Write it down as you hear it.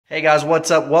Hey guys, what's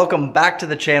up? Welcome back to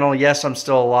the channel. Yes, I'm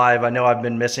still alive. I know I've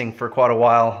been missing for quite a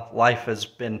while. Life has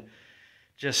been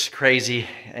just crazy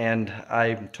and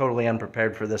I'm totally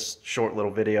unprepared for this short little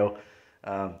video.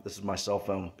 This is my cell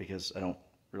phone because I don't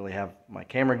really have my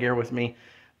camera gear with me,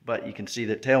 but you can see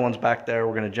that Tailwind's back there.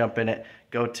 We're going to jump in it,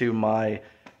 go to my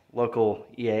local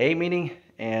EAA meeting,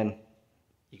 and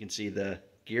you can see the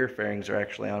gear fairings are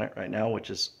actually on it right now, which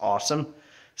is awesome.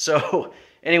 So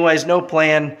anyways, no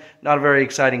plan, not a very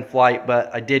exciting flight, but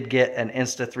I did get an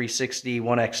Insta 360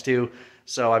 1X2,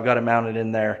 so I've got it mounted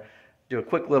in there. Do a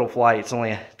quick little flight. It's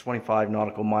only 25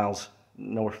 nautical miles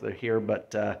north of here,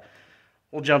 but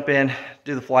we'll jump in,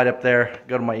 do the flight up there,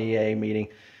 go to my EAA meeting,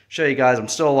 show you guys I'm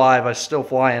still alive, I'm still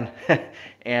flying,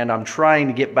 and I'm trying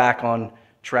to get back on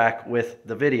track with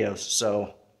the videos.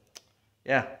 So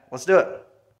yeah, let's do it.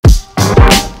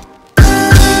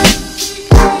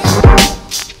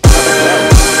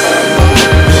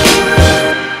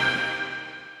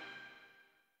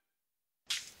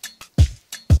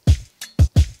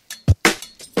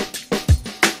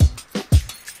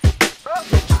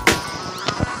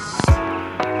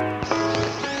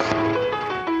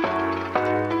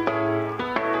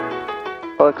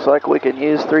 Looks like we can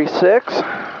use 3.6.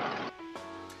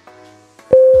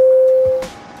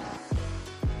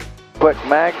 Quick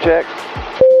mag check.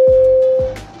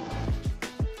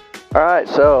 Alright,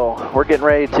 so we're getting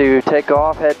ready to take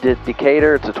off, head to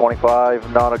Decatur. It's a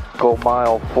 25 nautical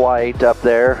mile flight up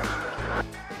there.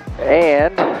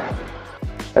 And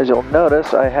as you'll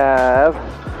notice, I have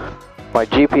my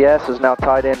GPS is now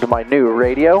tied into my new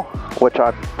radio, which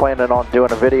I'm planning on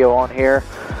doing a video on here.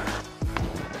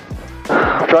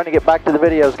 I'm trying to get back to the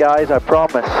videos, guys. I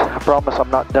promise I'm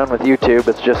not done with YouTube.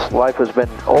 It's just life has been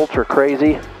ultra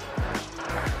crazy.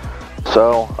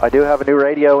 So I do have a new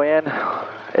radio in.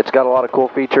 It's got a lot of cool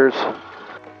features,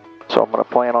 so I'm going to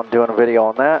plan on doing a video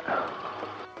on that.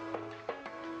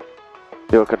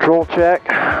 Do a control check.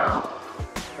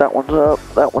 That one's up,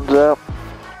 that one's up.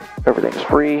 Everything's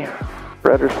free,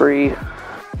 rudder's free.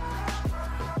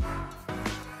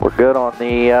 We're good on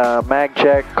the mag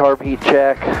check, carb heat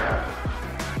check.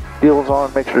 Fuel's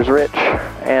on, mixture's rich,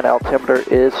 and altimeter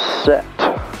is set.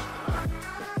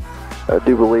 I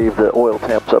do believe the oil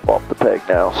temp's up off the peg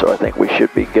now, so I think we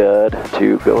should be good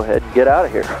to go ahead and get out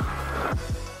of here.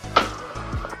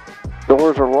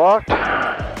 Doors are locked,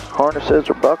 harnesses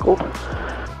are buckled.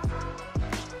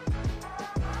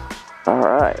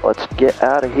 Alright, let's get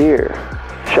out of here.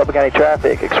 Shelby County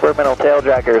traffic, experimental tail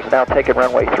dragger is now taking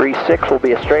runway 36, will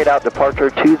be a straight out departure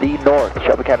to the north.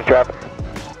 Shelby County traffic.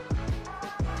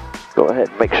 Go ahead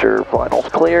and make sure final's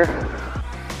clear.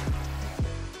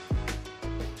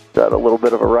 Got a little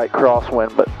bit of a right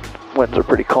crosswind, but winds are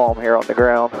pretty calm here on the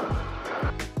ground.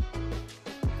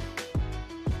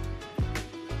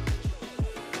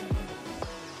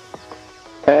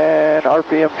 And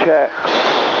RPM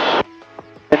checks.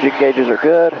 Engine gauges are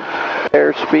good.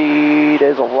 Airspeed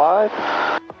is alive.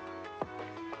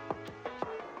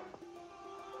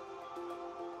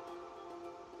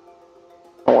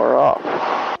 We're off.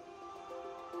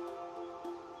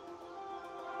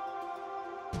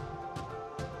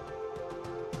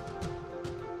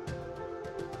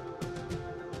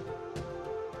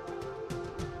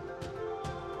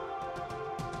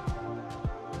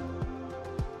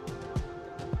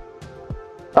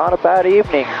 Not a bad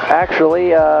evening.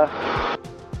 Actually,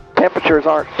 temperatures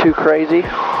aren't too crazy,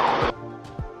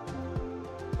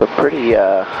 but pretty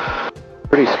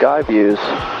sky views.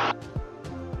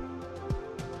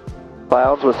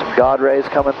 Clouds with some God rays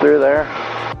coming through there.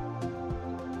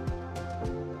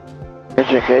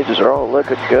 Engine gauges are all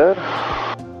looking good.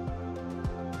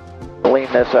 Lean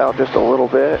this out just a little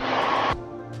bit.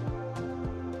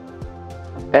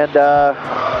 And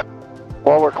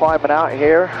while we're climbing out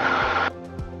here,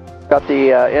 got the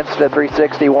Insta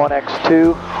 360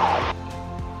 1X2,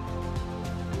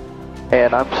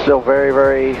 and I'm still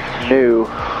very new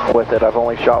with it. I've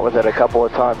only shot with it a couple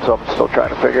of times, so I'm still trying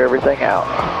to figure everything out.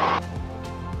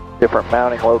 Different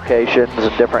mounting locations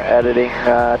and different editing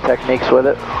techniques with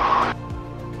it.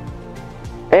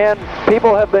 And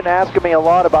people have been asking me a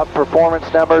lot about performance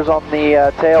numbers on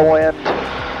the Tailwind,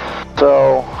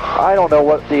 so I don't know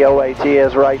what the OAT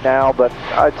is right now, but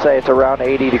I'd say it's around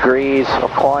 80 degrees. I'm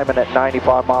climbing at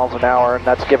 95 miles an hour, and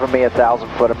that's giving me 1,000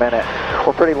 foot a minute.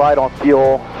 We're pretty light on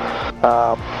fuel,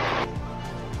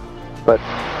 but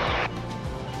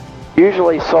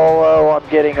usually solo I'm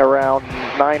getting around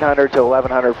 900 to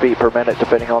 1,100 feet per minute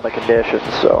depending on the conditions,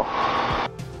 so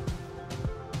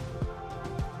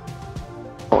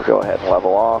we'll go ahead and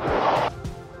level off.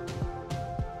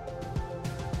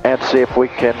 and see if we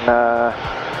can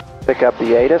pick up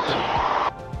the ATIS.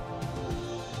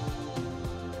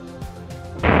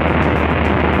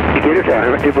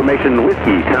 Information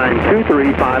Whiskey, time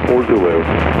 23540.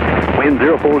 Wind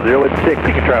 040 at 6.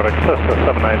 Beacon traffic, Cessna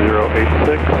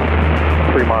 79086,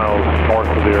 3 miles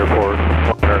north of the airport.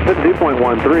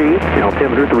 52.13,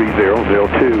 altimeter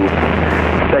 3002.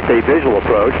 Expect a visual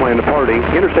approach, land departing,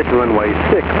 intersect the runway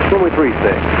 6, runway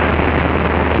 36.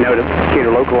 Notice,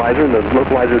 indicator localizer and the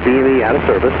localizer DME out of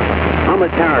service. On the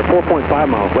tower, 4.5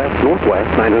 miles west-northwest,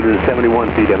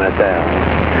 971 feet MSL.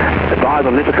 Advise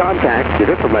on initial contact, give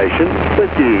information,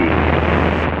 Whiskey.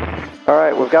 All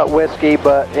right, we've got Whiskey,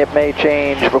 but it may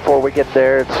change before we get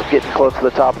there. It's getting close to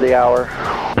the top of the hour.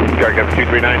 Target number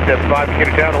 23975,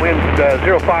 indicator down, the wind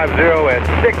 050 at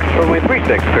 6, runway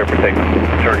 36, clear for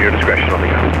takeoff. Turn your discretion on the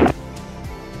gun.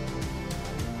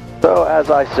 So as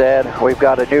I said, we've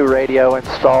got a new radio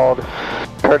installed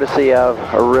courtesy of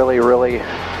a really, really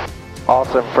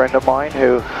awesome friend of mine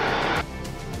who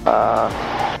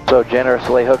so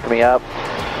generously hooked me up,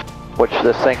 which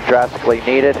this thing drastically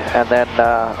needed. And then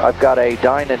I've got a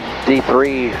Dynan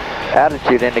D3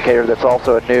 attitude indicator that's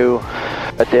also a new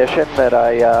addition that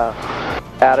I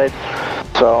added.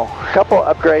 So a couple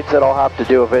upgrades that I'll have to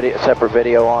do a separate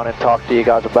video on and talk to you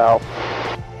guys about.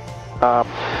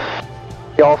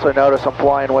 You also notice I'm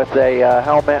flying with a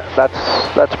helmet.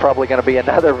 That's probably going to be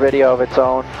another video of its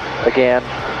own again,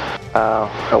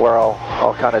 where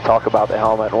I'll kind of talk about the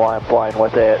helmet and why I'm flying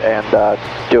with it, and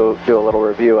do a little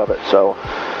review of it. So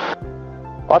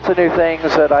lots of new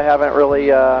things that I haven't really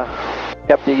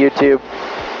kept the YouTube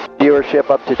viewership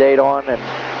up to date on, and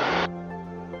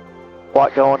a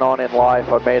lot going on in life.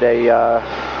 I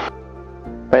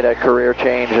made a career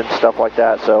change and stuff like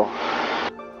that, so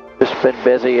just been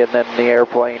busy, and then the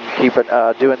airplane,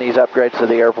 doing these upgrades to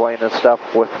the airplane and stuff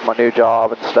with my new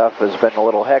job and stuff has been a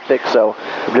little hectic, so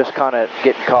I'm just kind of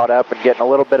getting caught up and getting a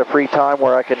little bit of free time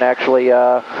where I can actually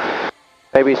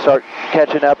maybe start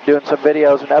catching up, doing some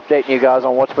videos and updating you guys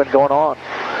on what's been going on.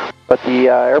 But the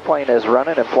airplane is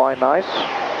running and flying nice,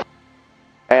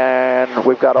 and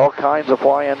we've got all kinds of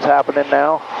fly-ins happening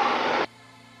now,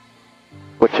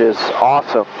 which is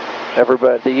awesome.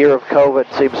 Everybody, the year of COVID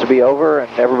seems to be over,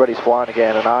 and everybody's flying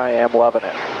again, and I am loving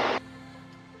it.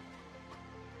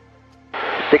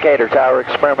 Decatur Tower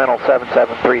Experimental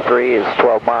 7733 is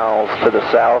 12 miles to the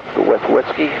south with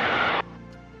Whiskey.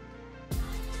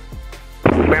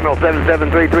 Experimental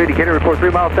 7733, Decatur, report 3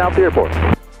 miles south of the airport.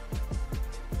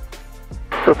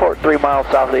 Report 3 miles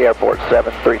south of the airport,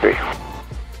 733.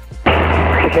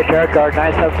 Decatur Air Guard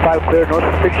 975, clear north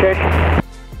of big change.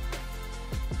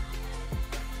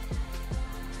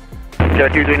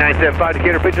 23975,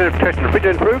 Decatur, pitch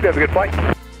improved, have a good flight.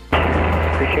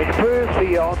 Appreciate the proof,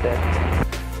 see you all then.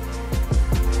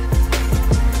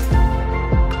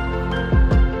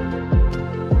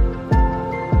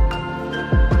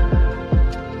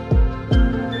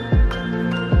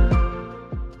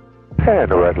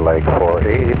 And Red Lake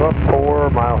 480, about 4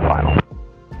 mile final.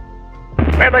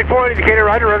 Red Lake 480, Decatur,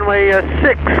 rider, runway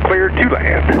 6, cleared to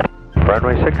land.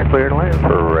 Runway 6, cleared to land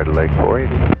for Red Lake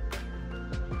 480.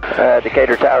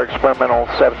 Decatur Tower Experimental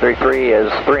 733 is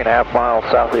 3.5 miles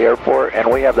south of the airport, and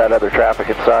we have that other traffic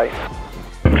in sight.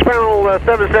 Experimental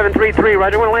 7733,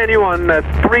 Roger. We're going to land you on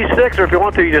 36, or if you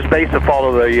want to, you just base and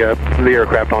follow the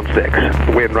aircraft on 6.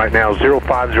 The wind right now is 050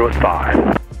 at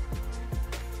 5.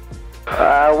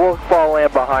 We'll fall in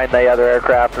behind the other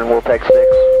aircraft, and we'll take 6.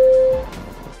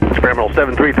 Experimental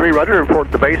 733, Roger.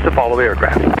 Report the base to follow the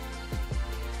aircraft.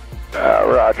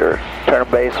 Roger. Turn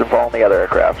base and follow the other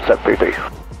aircraft, 733.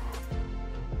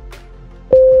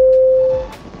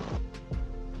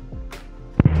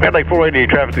 Red Lake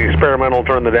 480, traffic to the experimental,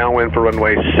 turn the downwind for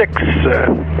runway 6,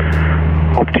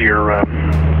 off to your,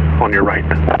 on your right.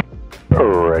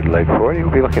 Red Lake 480,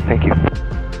 we'll be looking, thank you.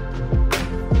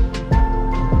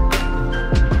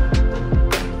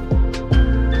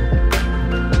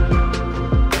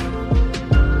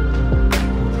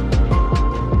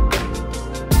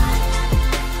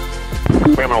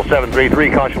 Experimental 733,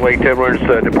 caution wake turbulence,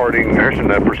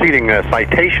 proceeding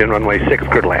citation, runway 6,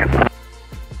 clear to land.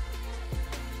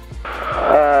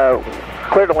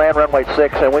 Clear to land, runway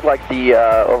 6, and we'd like the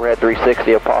overhead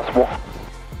 360 if possible.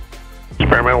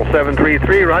 Experimental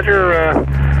 733, roger.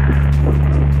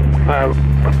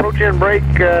 Approach in brake,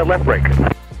 left brake.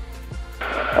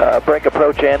 Brake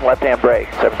approach in, left-hand brake,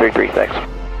 733, thanks.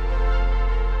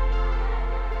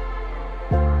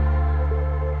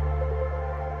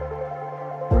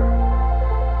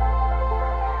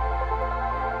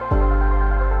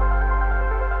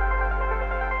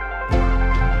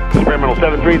 Experimental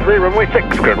 733, runway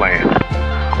 6, clear to land.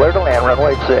 Clear to land,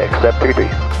 runway 6, 733.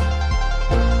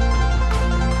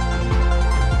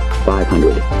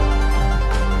 500.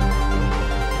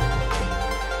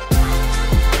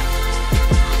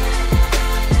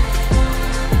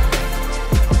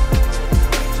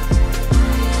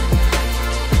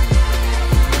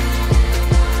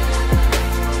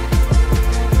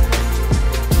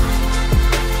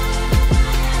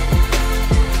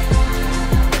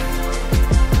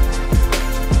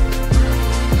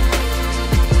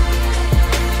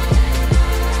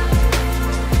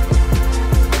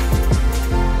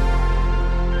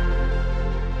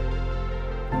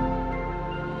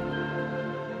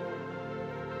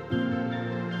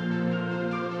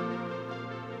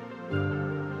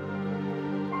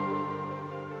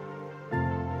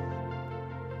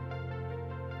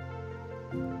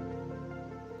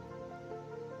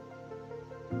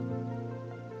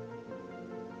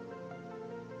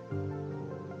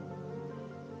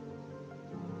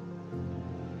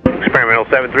 Experimental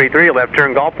 733, left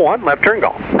turn Golf 1, left turn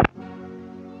Golf.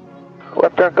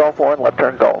 Left turn Golf 1, left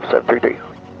turn Golf, 733.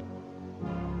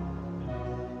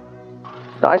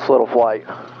 Nice little flight.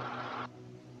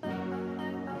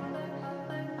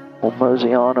 We'll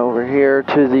mosey on over here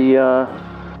to the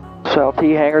South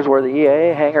T hangars where the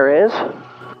EAA hangar is.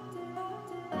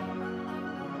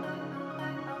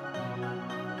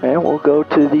 And we'll go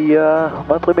to the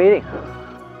monthly meeting.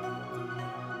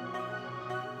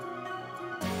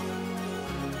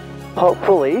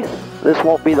 Hopefully, this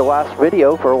won't be the last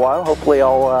video for a while. Hopefully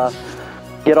I'll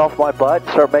get off my butt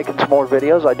and start making some more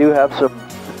videos. I do have some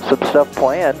stuff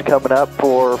planned coming up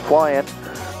for flying.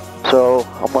 So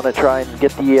I'm going to try and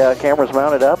get the cameras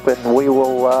mounted up, and we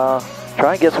will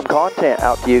try and get some content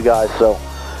out to you guys. So,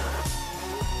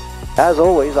 as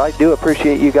always, I do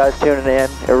appreciate you guys tuning in.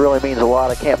 It really means a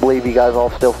lot. I can't believe you guys all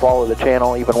still follow the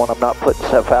channel even when I'm not putting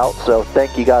stuff out. So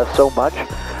thank you guys so much.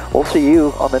 We'll see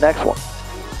you on the next one.